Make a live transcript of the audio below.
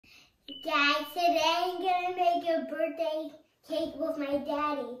Guys, today I'm gonna make a birthday cake with my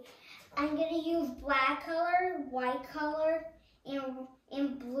daddy. I'm gonna use black color, white color,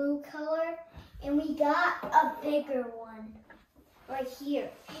 and blue color. And we got a bigger one right here.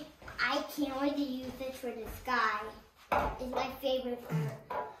 I can't wait to use this for the sky. It's my favorite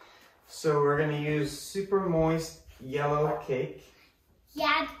part. So we're gonna use super moist yellow cake.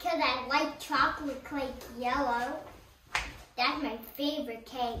 Yeah, because I like chocolate cake yellow. That's my favorite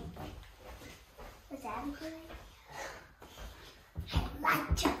cake. Was that a good idea? I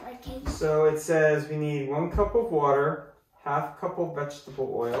like chocolate cake. So it says we need 1 cup of water, half cup of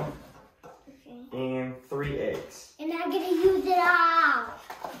vegetable oil, and 3 eggs. And I'm gonna use it all.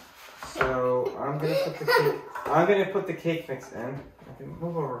 So I'm gonna put the cake mix in. I can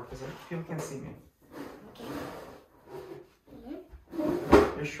move over because people can't see me. Okay.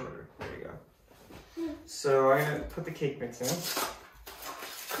 You're shorter. There you go. So I'm gonna put the cake mix in.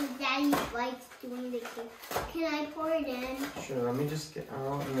 Because Daddy likes doing the cake. Can I pour it in? Sure. Let me just get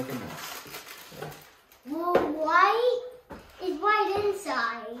out and make a mess. Okay. Well, white is white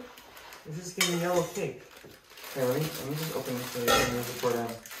inside. This is gonna be yellow cake. Okay, let me just open this so you can move the pour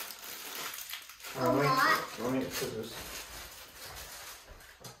down. Let me get scissors.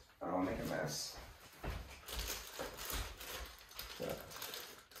 I'll make a mess. Okay.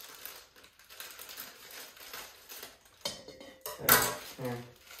 Here.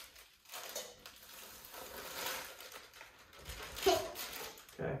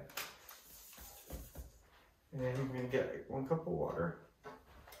 Okay. And then we're gonna get 1 cup of water.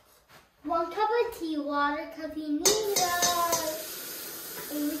 1 cup of tea water because he needs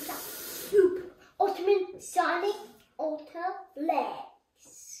us. And we got soup. Ultimate Sonic Ultra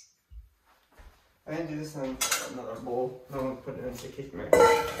Legs. I didn't do this in another bowl. No one put it into the cake mix.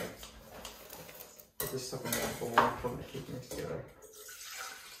 Put this stuff in that bowl and put the cake mix together.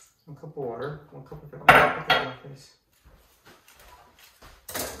 1 cup of water, 1 cup of milk. Put that in my face.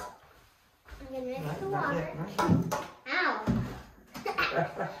 I'm gonna mix the Not water. yet. Ow.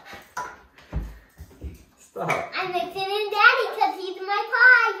 Stop. I'm mixing in Daddy because he's my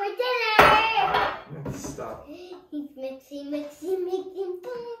pie for dinner. Stop. He's mixing.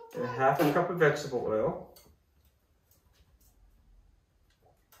 And half a cup of vegetable oil.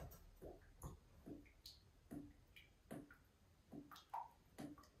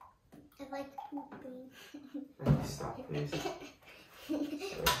 I like pooping. Stop, please.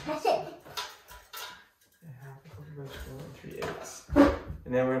 Half a cup of vegetable oil and 3 eggs.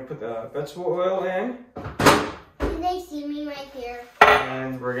 And then we're gonna put the vegetable oil in. Can they see me right here?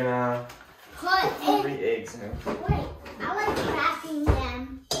 And we're gonna Put 3 eggs in. Wait, I like cracking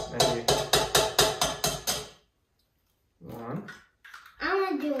them. Maybe 1. I'm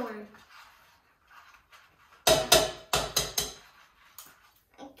gonna do one.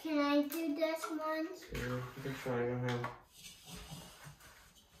 Can I do this one? Sure, you can try. Go ahead.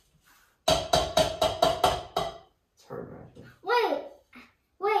 It's hard matching. Wait.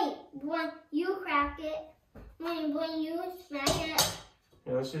 When you crack it, when you smack it.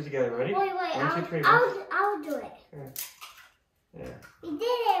 Yeah, let's do it together. Ready? Wait. 1, 2, 3. I'll do it. Okay. Yeah. We did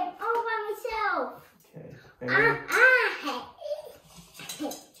it all by myself. Okay.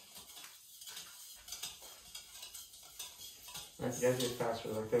 Nice, you gotta do it faster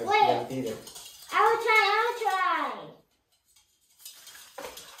like this. Wait. You gotta beat it. I'll try.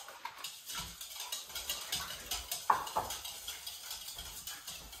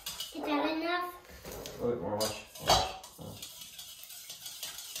 Is that enough? A little bit more. Watch.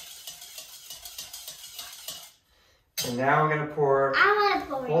 And now I'm gonna pour. I want to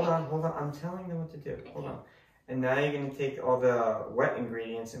pour Hold it. on. I'm telling them what to do. Hold on. And now you're gonna take all the wet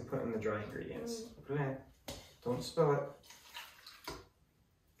ingredients and put in the dry ingredients. Put it in. Don't spill it.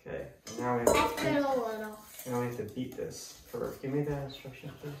 Okay. And now we I have spilled a little. now we have to beat this first. Give me the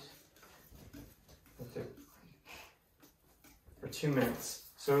instructions, please. For 2 minutes.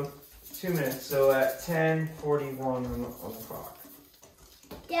 So 2 minutes. So at 10:41 on the clock.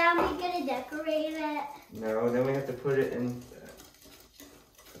 Dad, are we gonna decorate it? No, then we have to put it in.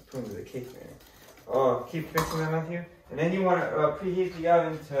 Put into the cake man. Oh, keep mixing that, Matthew. And then you want to preheat the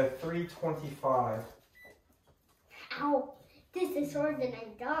oven to 325. Ow, this is harder than I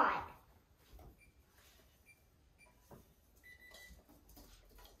thought.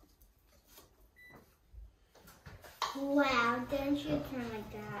 Wow, didn't you turn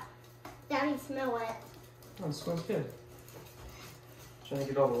like that? Daddy, smell it. Oh, it smells good. Trying to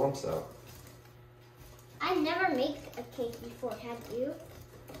get all the lumps out. I never made a cake before, have you?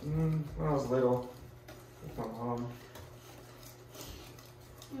 When I was little, with my mom.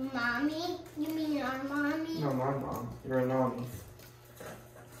 Mommy? You mean our mommy? No, my mom. You're a nanny.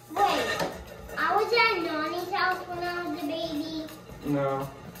 Wait, No,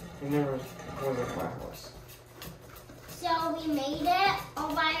 he never was at my house. So we made it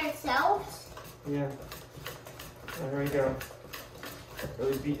all by ourselves? Yeah. There we go.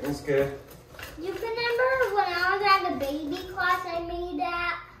 Really beating us good. You remember when I was at the baby class I made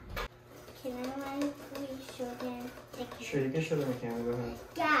that? Can I please show them the candle? Sure, you can show them the candle. Go ahead.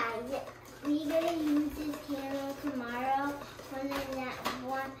 Guys, we're gonna use this candle tomorrow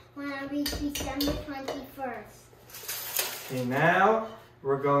when I reach December 21st. Okay, now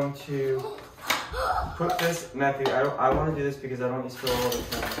we're going to put this, Matthew. I want to do this because I don't want you to spill all the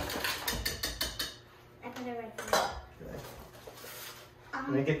time. I put it right there. Okay. Let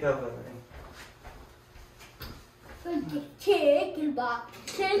me get the other thing. Chicken box.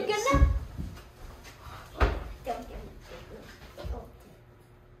 Chicken. Yes. Don't give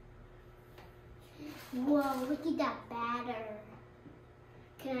me. Whoa, look at that batter.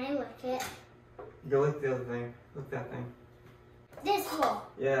 Can I lick it? You go lick the other thing. Lick that thing. This one.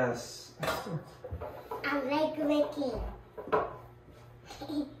 Yes. I like licking.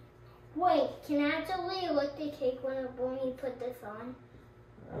 Wait, can I actually lick the cake when you put this on?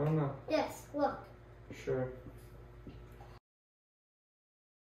 I don't know. This, look. Sure.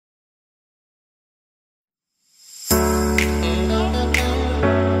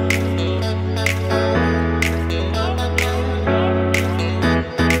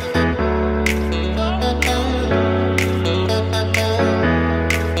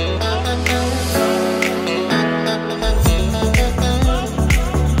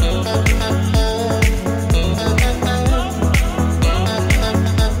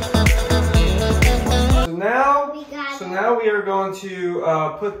 So now we are going to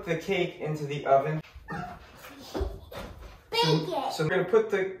put the cake into the oven. Bake it. So we're going to put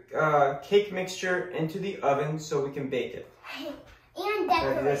the cake mixture into the oven so we can bake it. And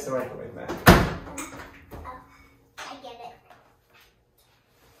That's decorate. the microwave, Matt. I get it.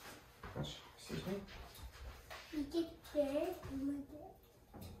 Excuse me? You get it.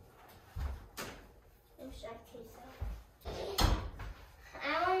 I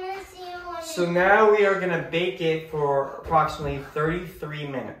want to see what So now we are going to bake it for approximately 33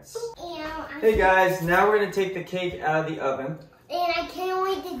 minutes. Hey guys, now we're going to take the cake out of the oven. And I can't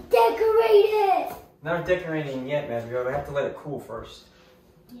wait to decorate it. Not decorating yet, man. We have to let it cool first.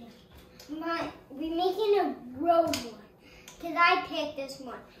 Yeah. We're making a road one. Because I picked this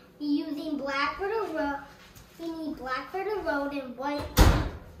one. We're using black for the road. We need black for the road and white.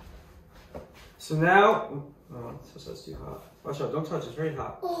 So now, oh, that's too hot. Watch out, don't touch it, it's very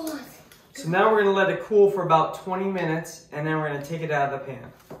hot. Oh, so now we're gonna let it cool for about 20 minutes and then we're gonna take it out of the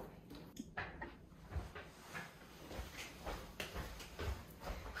pan.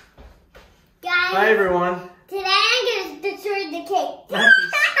 guys, Hi everyone. today I'm going to destroy the cake.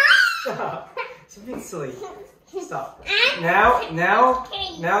 Stop. It's being silly. Stop. Now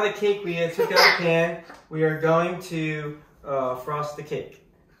the cake we took out of the pan, we are going to frost the cake.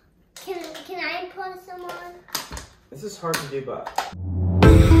 Can I put some on? This is hard to do, but.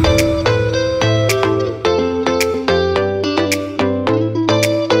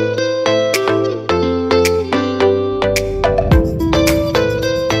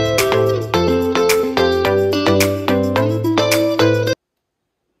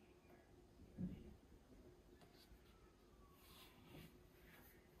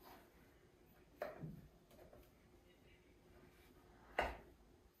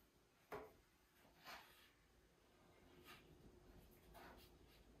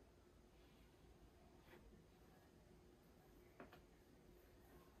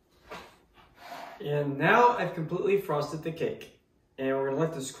 And now I've completely frosted the cake. And we're gonna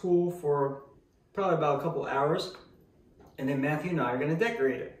let this cool for probably about a couple hours. And then Matthew and I are gonna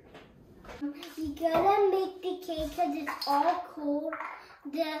decorate it. You gotta make the cake because it's all cool.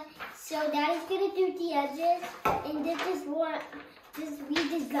 So Daddy's gonna do the edges. And this is what we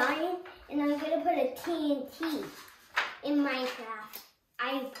designed. And I'm gonna put a TNT in Minecraft.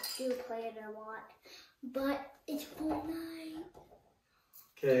 I do play it a lot. But it's Fortnite.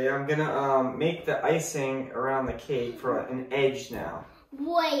 Okay, I'm gonna make the icing around the cake for an edge now.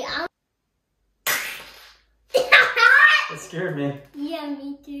 Wait, I'm... That scared me. Yeah,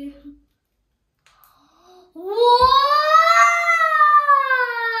 me too. Whoa!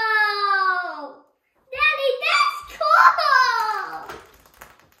 Daddy, that's cool!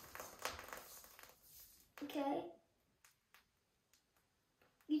 Okay.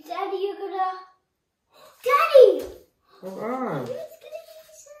 You said you're gonna... Daddy! Hold on.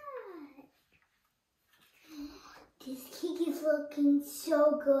 This cake is looking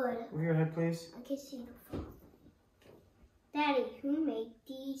so good. Move your head, please. I can see the phone. Daddy, who made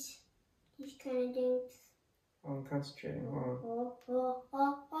these kind of things? Long concentrating. Hold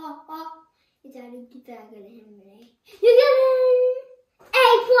on. Is that a good bag of him? You got an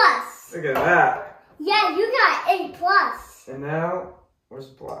A+. Look at that. Yeah, you got A+. And now, where's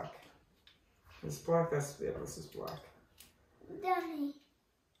black? This black, this is black. Daddy.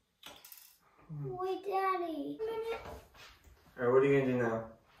 Wait, Daddy. Alright, what are you gonna do now?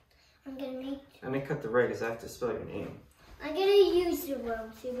 I'm gonna cut the red because I have to spell your name. I'm gonna use the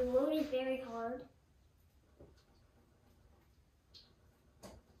road. See, the road is very hard.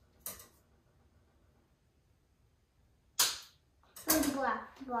 Oh, the black.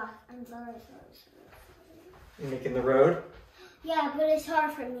 I'm sorry. You're making the road? Yeah, but it's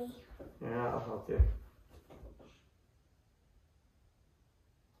hard for me. Yeah, I'll help you.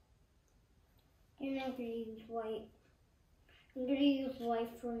 You're not gonna use white. I'm gonna use white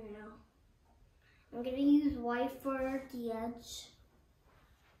for now. I'm gonna use white for the edge.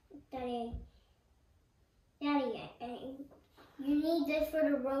 Daddy, you need this for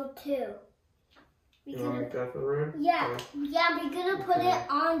the road too. You want like that for the road? Yeah, we're gonna put it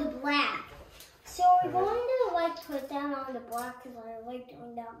on the black. So we're going to like put that on the black because I like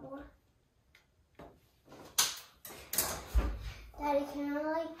doing that more. Daddy, can I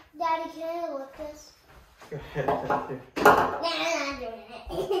look this? Go ahead, thank you. Nah, I'm not doing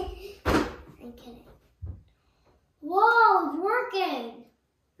it. I'm kidding. Whoa, it's working.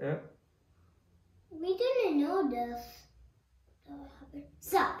 Yeah. We didn't know this.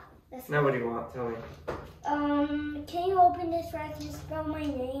 Stop. Now what do you want? Tell me. Can you open this so I can spell my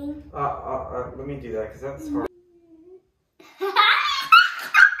name? Let me do that because that's hard.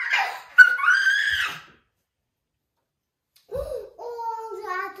 Oh, I was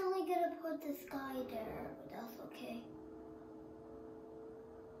actually gonna put the sky there, but that's okay.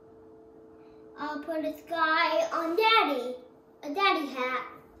 I'll put a sky on Daddy. A Daddy hat.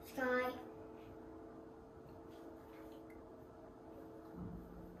 Sky.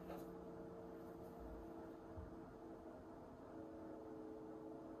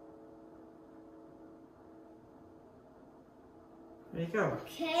 There you go.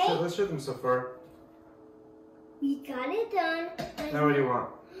 Okay. So let's show them so far. We got it done. Now what do you want?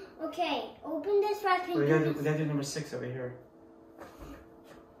 Okay, open this so I can We gotta do number 6 over here.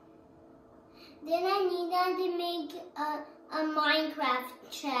 Then I need them to make a Minecraft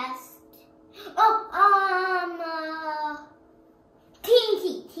chest. Oh,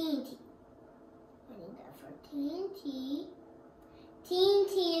 TNT. I need that for TNT.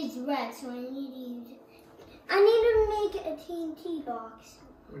 TNT is red, so I need to use it. I need to make a TNT box.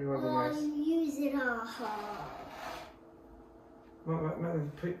 What do you want to do Use it all.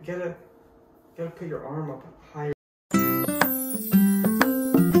 Gotta put your arm up higher.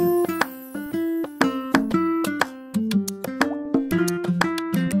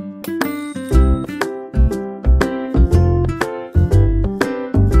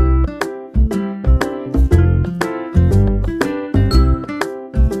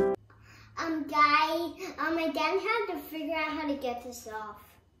 Guys, my dad had to figure out how to get this off.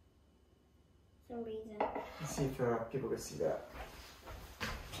 For some reason. Let's see if people can see that.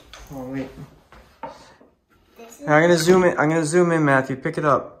 Oh wait. I'm gonna zoom in, Matthew. Pick it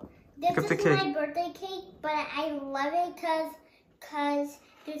up. Pick up the cake. This is my birthday cake, but I love it because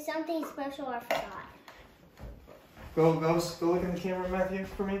there's something special I forgot. Go look in the camera, Matthew,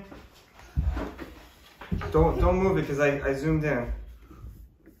 for me. Don't move it because I zoomed in.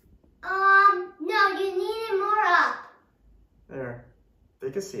 No, you need it more up. There.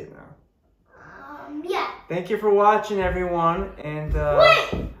 They can see it now. Yeah. Thank you for watching, everyone, and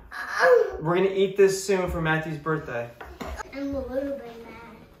Wait! we're gonna eat this soon for Matthew's birthday. I'm a little bit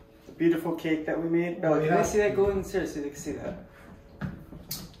mad. The beautiful cake that we made. Bella, can they see that? Go in seriously, so they can see that.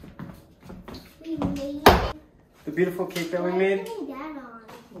 We made it. The beautiful cake that we made. Putting that on.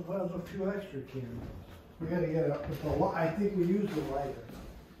 Well, there's a few extra candles. We gotta get it up with the light. I think we used the lighter.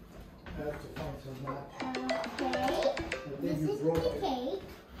 That's the fun, so not. Okay. This is the cake.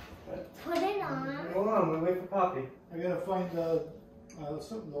 Put it on. Hold on, we wait for Poppy. I gotta find the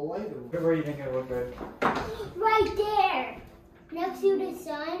lighter. Where are you thinking it would good? Right there. Next to the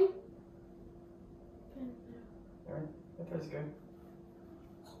sun. Alright, that feels good.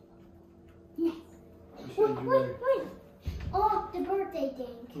 Yes. Wait. Oh, the birthday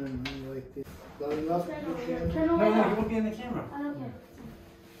thing. Like this. Got enough? No, you won't be in the camera. Oh, okay.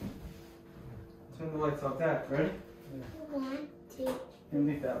 Turn the lights off. That ready? 1, 2. And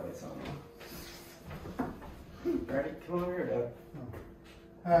leave that lights on. Ready? Come over here, Dad.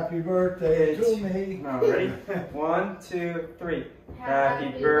 Happy birthday to me. No, ready? 1, 2, 3. Happy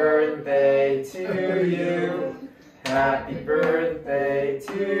birthday to you. Happy birthday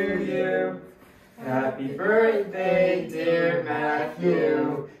to you. Happy birthday, dear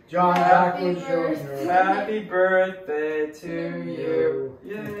Matthew. John Happy Jackman Jr. Happy birthday to you.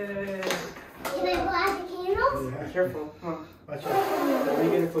 Yay. Can I blow out the candles? Yeah. Careful. Come on. Watch out. Let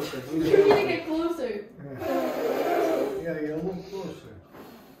me get it closer. Let me You're get it gonna get closer. You gotta get a little closer.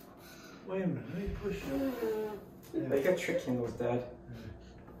 Wait a minute, let me push it. They got trick candles, Dad.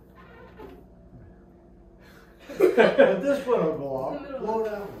 But this one will go off. The middle Blow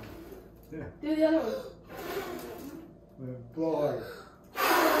that one. Do the other one. Blow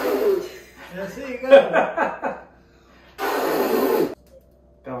harder. Yeah, see, you got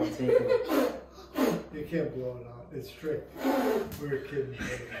Bella taken. it. You can't blow it out. It's strict. We were kidding.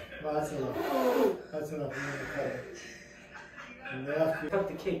 Well, that's enough. That's enough. I'm gonna cut it. And after Cut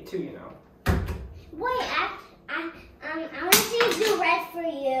the cake too, you know. Wait, I want to do the rest for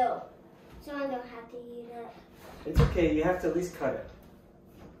you. So I don't have to eat it. It's okay. You have to at least cut it.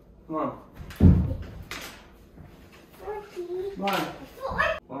 Come on. 14. Come on.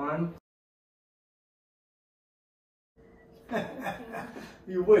 1.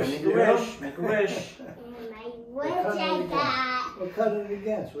 You wish. Make a you know? wish. Make a wish. And my wish I got. We'll cut it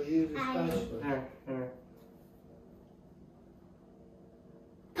again, so we use the spatula. There, there.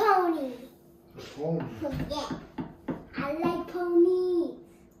 Pony. The phone. Yeah. I like ponies.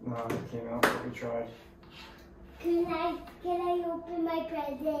 No, it came out, but we tried. Can I open my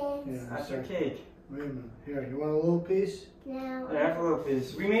present? Yeah, That's your cake. Wait a minute. Here, you want a little piece? No. I have a little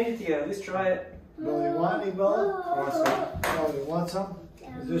piece. We made it together. At least try it. Bill, you want any, Bill? Want some? Oh, you want some?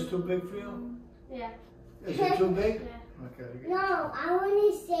 Is this too big for you? Yeah. Is it too big? Yeah. Okay. No, I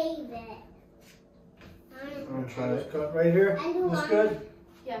want to save it. I'm gonna try Let's it. cut right here. I do This want- good?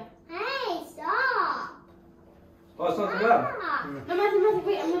 Hey, stop. Oh, it's not too bad. Stop. No, Matthew,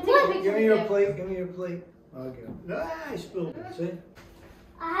 wait, I'm gonna take a picture Give me of your you. plate. Give me your plate. Okay. Ah, I spilled it. See?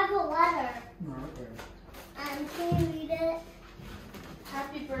 I have a letter. Okay. Can you read it?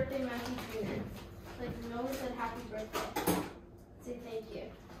 Happy birthday, Matthew Jr. Like, no one said happy birthday. Say thank you.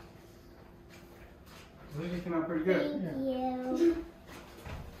 I think it came out pretty Thank good. you.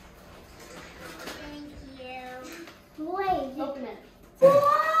 Thank you. Wait. Open it.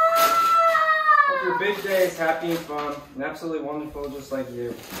 Hope your big day is happy and fun and absolutely wonderful, just like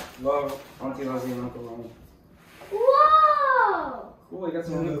you. Love, Auntie Leslie and Uncle Ron. Whoa! Cool, you got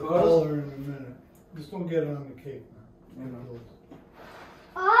some We'll new do clothes? color in a minute. Just don't get it on the cake now.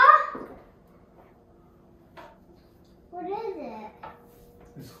 What is it?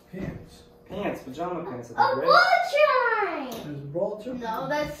 It's pants. Pants, pajama pants. A I think, right? Voltron! Is it ball too? No,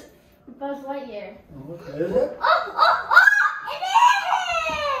 that's Buzz Lightyear. Oh, okay. Is it? Oh! It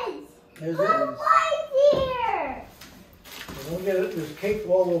is! Is Look it? right here! Don't get it. There's cake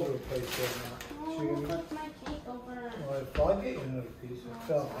all over the place right now. So Oh, you're gonna- put my cake over. Well, if I'll get you another piece. It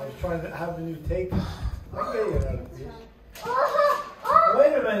fell. I was trying to have the new tape. I'll get you another piece. Oh!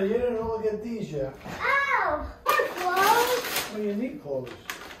 Wait a minute. You didn't look at these yet. Ow! They're clothes. Well, you need clothes.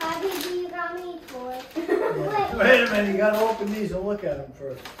 Bobby, you got me toys. Yeah. Wait a minute. You got to open these and look at them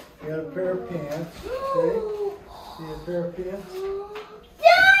first. You got a pair of pants. See? See a pair of pants? You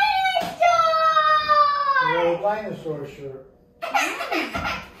got a Dinosaur! dinosaur shirt.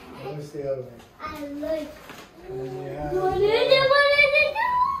 What's the other one? I like. And then you have. What is it? What is it?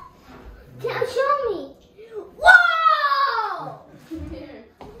 Can show me. Whoa! Here.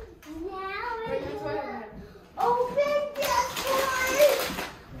 Now Bring it's your toy over here. open the toy.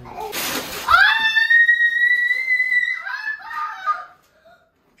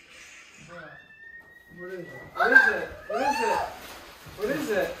 What is it? What is it? What is it? What is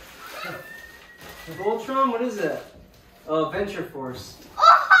it? Voltron? What is it? Oh, Venture Force.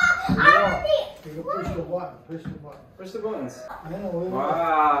 Yeah. You can push the button. Push the button. Where's the buttons? I know. we don't-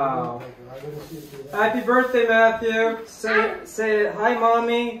 Wow. I gotta see if you like. Happy birthday, Matthew. Say it. Hi,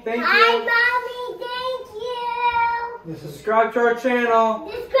 Mommy. Thank Hi, you. Mommy. Thank you. This is Subscribe to our channel.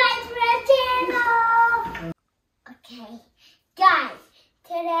 Subscribe to our channel. Okay, guys.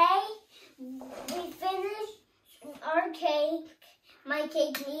 Today we finished our cake. My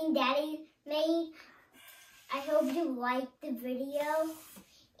cake me and Daddy made. I hope you liked the video.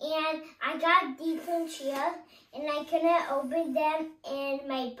 And I got these from Chia, and I couldn't open them in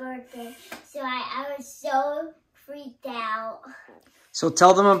my birthday. So I was so freaked out. So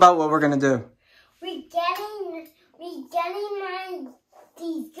tell them about what we're gonna do. We're getting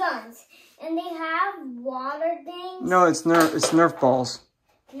these guns, and they have water things, No, it's Nerf balls.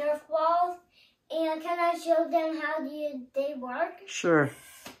 Nerf balls. And can I show them how they work? Sure.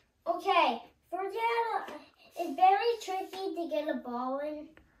 Okay, for that, it's very tricky to get a ball in.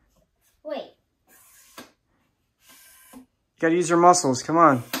 Wait, You gotta use your muscles. Come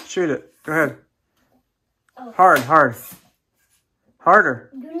on, shoot it. Go ahead. Oh. Hard, hard. Harder.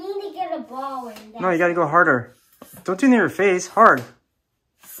 You need to get a ball in that. No, you gotta go harder. Don't do it near your face. Hard.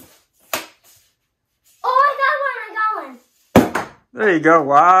 Oh, I got one. There you go.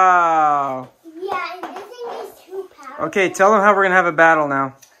 Wow. Yeah, and this thing is too powerful. Okay, tell them how we're gonna have a battle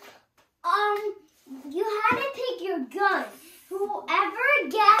now. You had to pick your gun. Whoever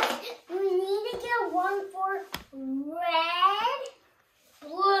gets, you need to get one for red,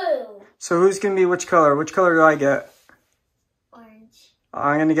 blue, So who's gonna be which color? Which color do I get? orange.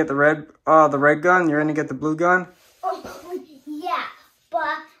 I'm gonna get the red gun. You're gonna get the blue gun. Oh, yeah,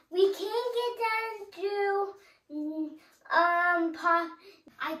 but we can't get down to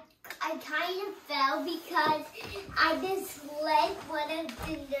I kind of fell because I just let one of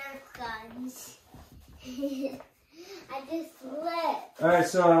the Nerf guns. I just let. All right.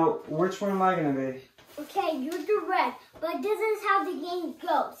 So which one am I gonna be? Okay, you're the red, but this is how the game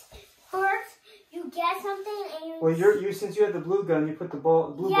goes. First, you get something and you. Well, you since you have the blue gun, you put the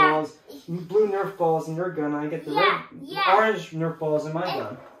blue balls, blue Nerf balls in your gun. I get the orange Nerf balls in my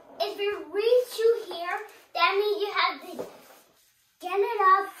gun. If you reach you here, that means you have to get it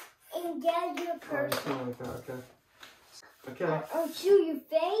up and get your person. Oh, like that. Okay. Okay. Oh, shoot your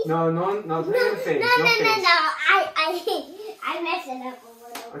face? No, nothing in the face. No. Face. I messed it up a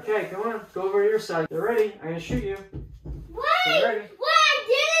little. Okay, come on. Go over to your side. You're ready. I'm gonna shoot you. Wait! ready? Wait! I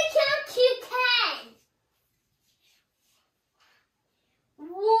didn't count to 10. 1,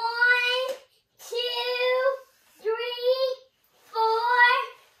 2, 3, 4,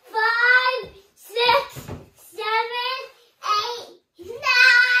 5, 6, 7, 8, 9,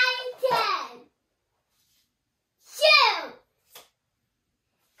 10. Shoot!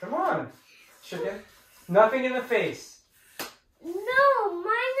 Come on. Chicken. Nothing in the face. No,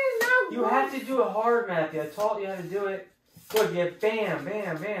 mine are not. You have to do it hard, Matthew. I taught you how to do it. Look, you have bam,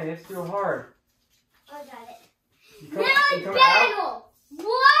 bam, bam. You have to do it hard. I got it. You Now you it's come out. battle. 1, 2,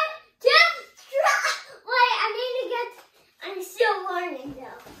 3. Wait, I need to get. I'm still learning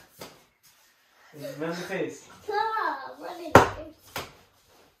though. Not in the face. Oh, running.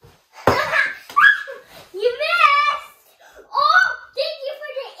 You missed. Oh, thank you for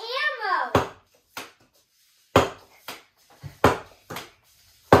the ammo.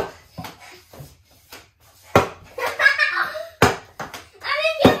 I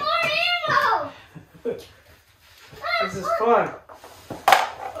didn't get more ammo. This is fun.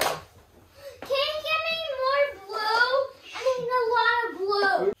 Can you give me more blue? I need a lot of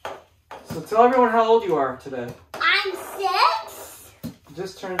blue. So tell everyone how old you are today. I'm 6. You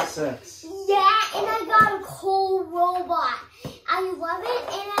just turned 6. Yeah, and I got a cool robot. I love it.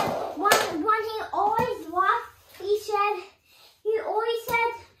 And when he always walked, he always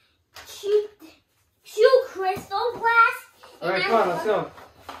said, shoot crystal glass. All right, come on, let's go.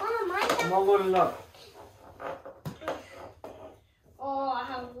 Oh, my I'm all loaded up. Oh, I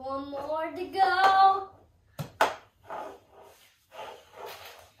have one more to go.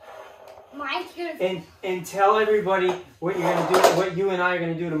 Mine's gonna. And tell everybody what you're gonna do, what you and I are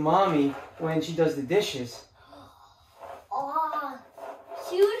gonna do to Mommy when she does the dishes. Oh,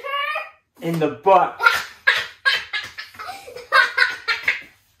 shoot her? In the butt.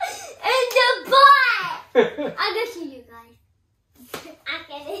 In the butt! I'm gonna shoot you guys. I'm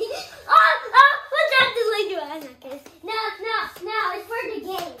kidding. Oh, what's that the way to I'm not kidding. No, it's for the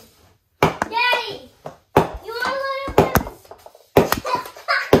game. Daddy, you want to load up this?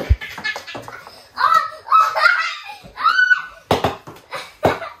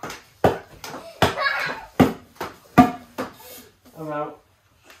 I'm out.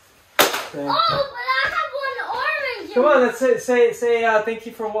 Okay. Oh, but I have one orange. Come on, let's say thank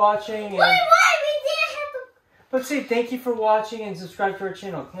you for watching. And, Wait, we didn't have to. let's say thank you for watching and subscribe to our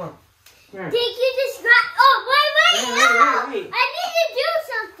channel. Come on. Here. Thank you, subscribe. Oh, wait. Wait. I need to do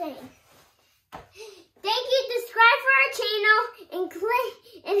something. Thank you, subscribe for our channel and click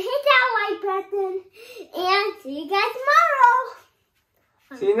and hit that like button. And see you guys tomorrow.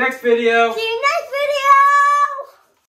 See you next video. See you next video.